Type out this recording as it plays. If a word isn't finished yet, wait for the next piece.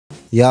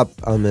Yup,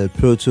 I'm El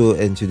Proto,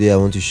 and today I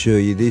want to show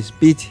you this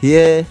beat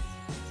here.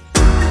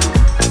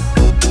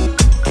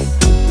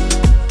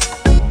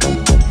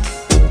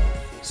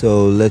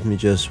 So let me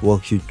just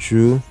walk you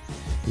through.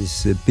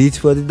 It's a beat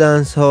for the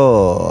dance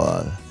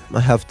hall. I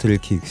have 3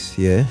 kicks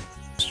here.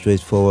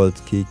 Straightforward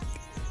kick.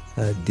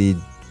 I did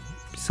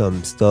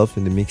some stuff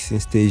in the mixing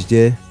stage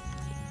there.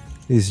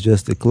 This is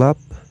just a clap.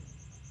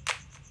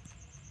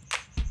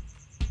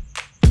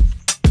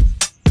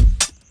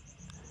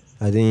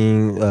 I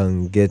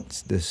didn't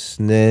get the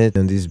snare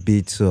on this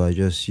beat, so I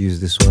just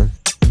used this one.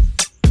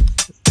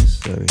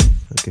 Sorry,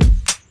 okay.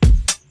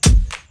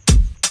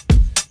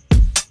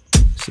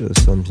 So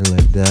something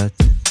like that.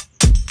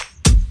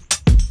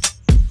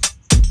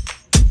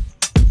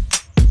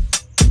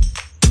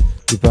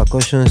 The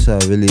percussions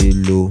are really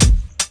low.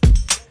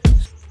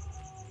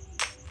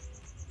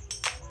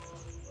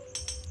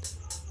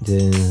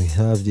 Then we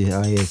have the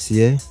hi-hats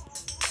here.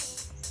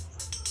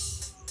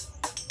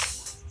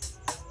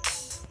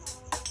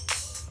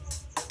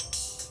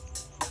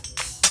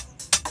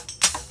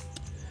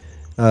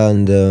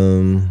 And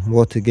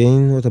what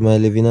again? What am I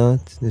leaving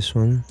out? This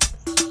one.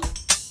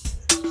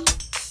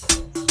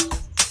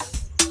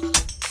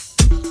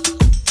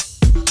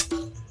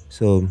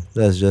 So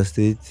that's just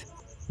it.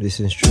 This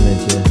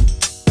instrument here.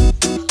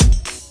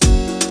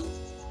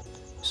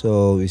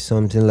 So it's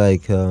something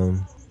like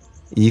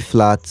E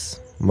flat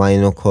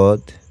minor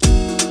chord.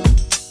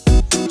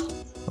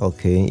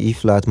 Okay, E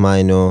flat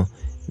minor,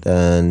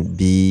 then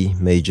B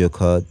major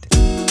chord.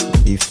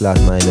 E flat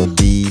minor,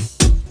 B,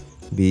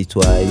 B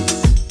twice.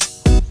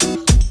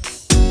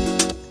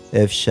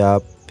 F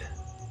sharp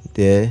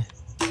there,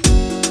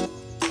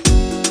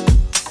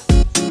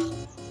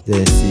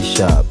 then C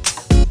sharp.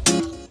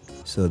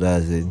 So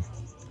that's it.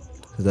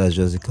 So that's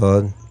just the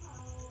chord.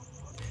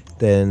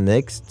 Then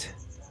next,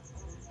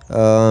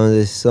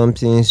 there's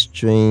something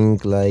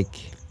string like,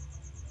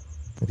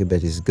 okay,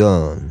 but it's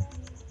gone.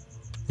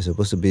 It's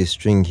supposed to be a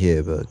string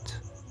here, but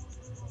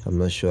I'm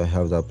not sure I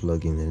have that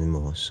plugin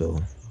anymore.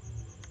 So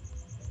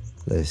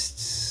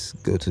let's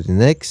go to the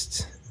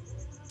next.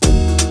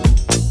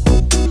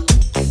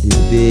 The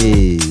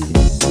bass.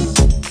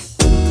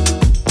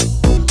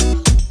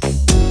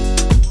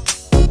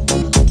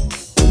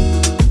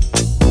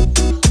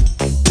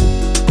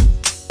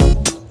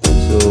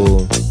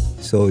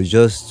 So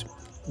just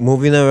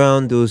moving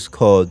around those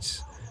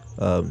chords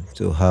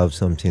to have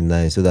something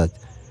nice, so that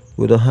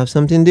we don't have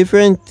something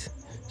different.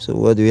 So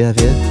what do we have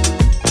here?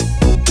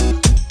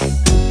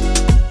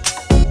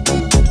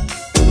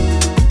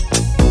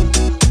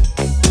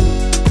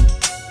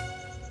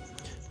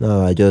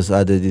 Now I just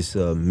added this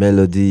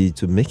melody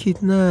to make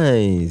it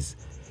nice.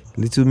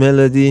 Little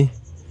melody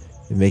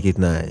to make it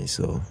nice.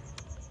 So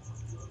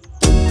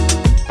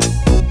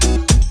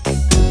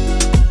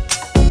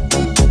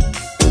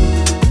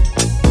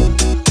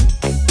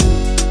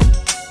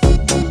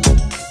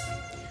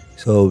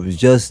it's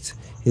just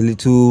a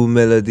little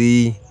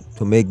melody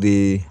to make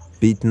the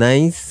beat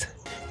nice.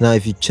 Now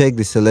if you check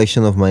the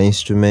selection of my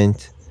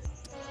instrument,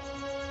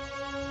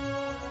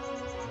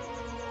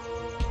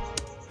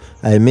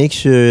 I make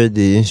sure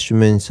the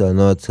instruments are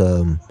not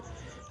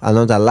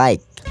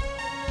alike.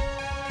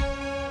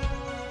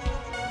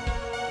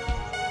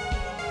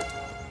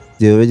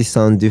 They already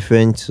sound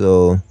different,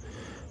 so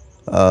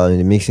in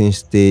the mixing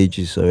stage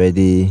is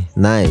already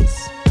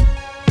nice.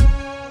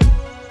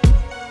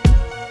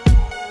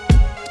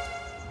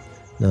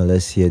 Now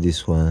let's hear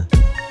this one.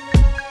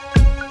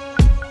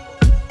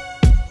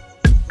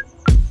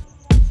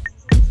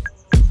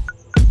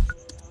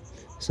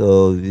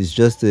 So it's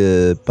just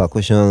a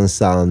percussion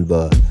sound,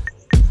 but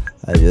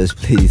I just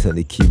played it on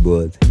the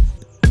keyboard.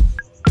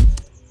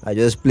 I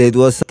just played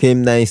what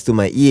came nice to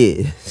my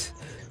ears.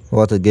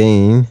 What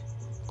again?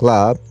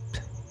 Clap.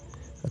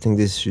 I think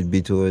this should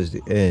be towards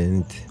the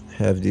end.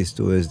 Have this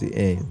towards the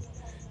end.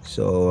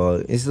 So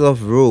instead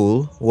of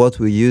roll, what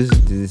we use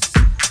is,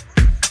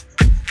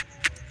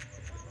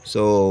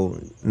 so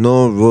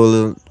no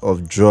roll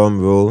of drum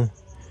roll,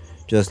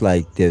 just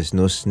like there's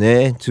no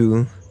snare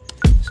too.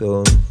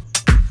 So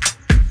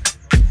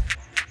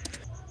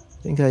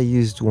I think I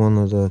used one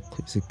other,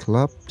 is it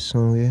clap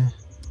somewhere?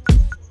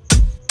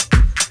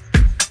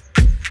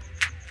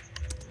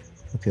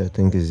 Okay, I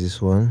think it's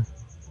this one.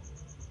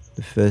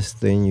 The first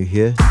thing you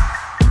hear.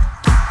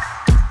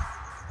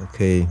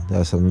 Okay,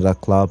 that's another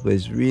clap, but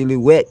it's really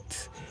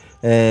wet.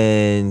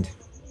 And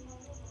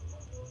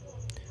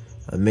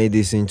I made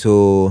this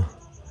into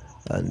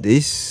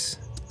this.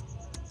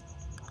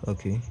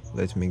 Okay,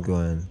 let me go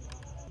and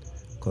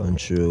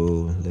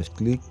control left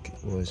click.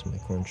 Where's my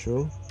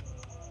control?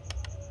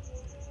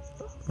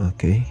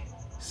 Okay,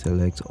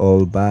 select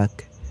all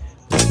back.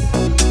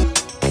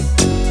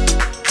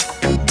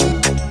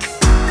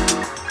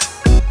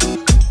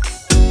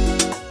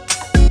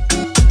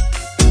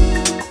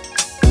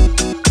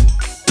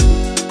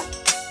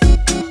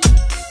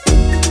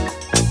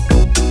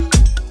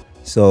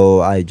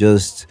 So I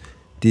just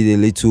did a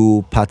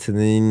little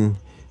patterning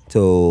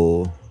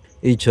to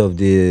each of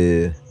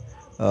the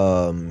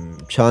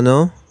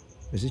channel.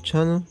 Is it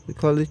channel we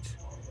call it?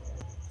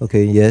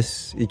 Okay,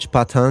 yes, each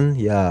pattern,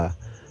 yeah,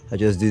 I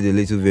just did a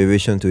little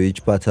variation to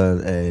each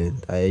pattern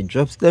and I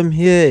dropped them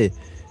here.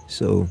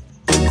 So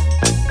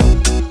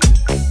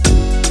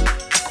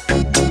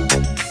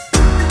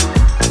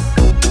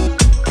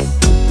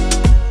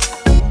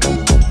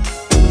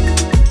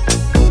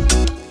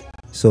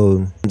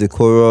the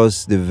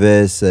chorus, the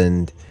verse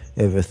and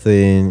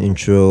everything,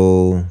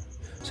 intro.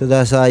 So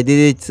that's how I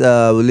did it.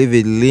 We'll leave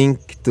a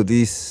link to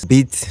this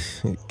beat.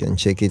 You can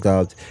check it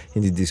out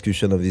in the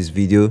description of this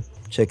video.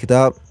 Check it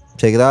out.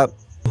 Check it out.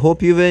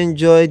 Hope you've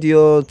enjoyed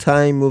your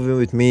time moving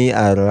with me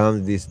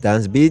around this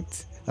dance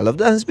beat. I love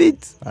dance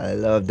beat. I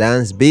love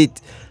dance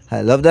beat.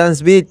 I love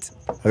dance beat.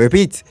 I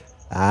repeat,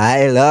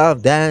 I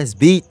love dance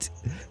beat.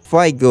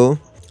 Before I go,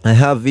 I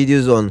have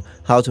videos on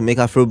how to make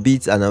Afro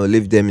beats, and I will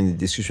leave them in the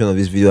description of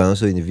this video and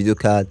also in the video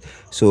card,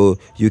 so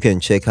you can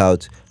check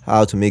out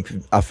how to make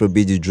Afro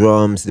beat, the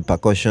drums, the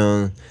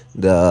percussion,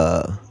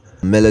 the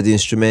melody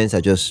instruments.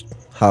 I just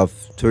have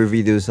 3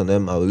 videos on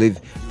them. I will leave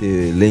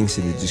the links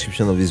in the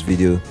description of this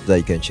video so that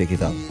you can check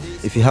it out.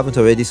 If you haven't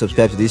already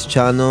subscribed to this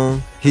channel,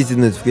 hit the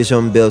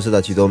notification bell so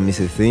that you don't miss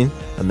a thing.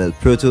 I'm El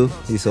Proto,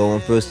 this is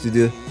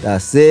alloneprostudio.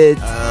 That's it.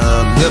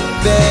 I'm the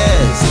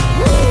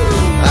best.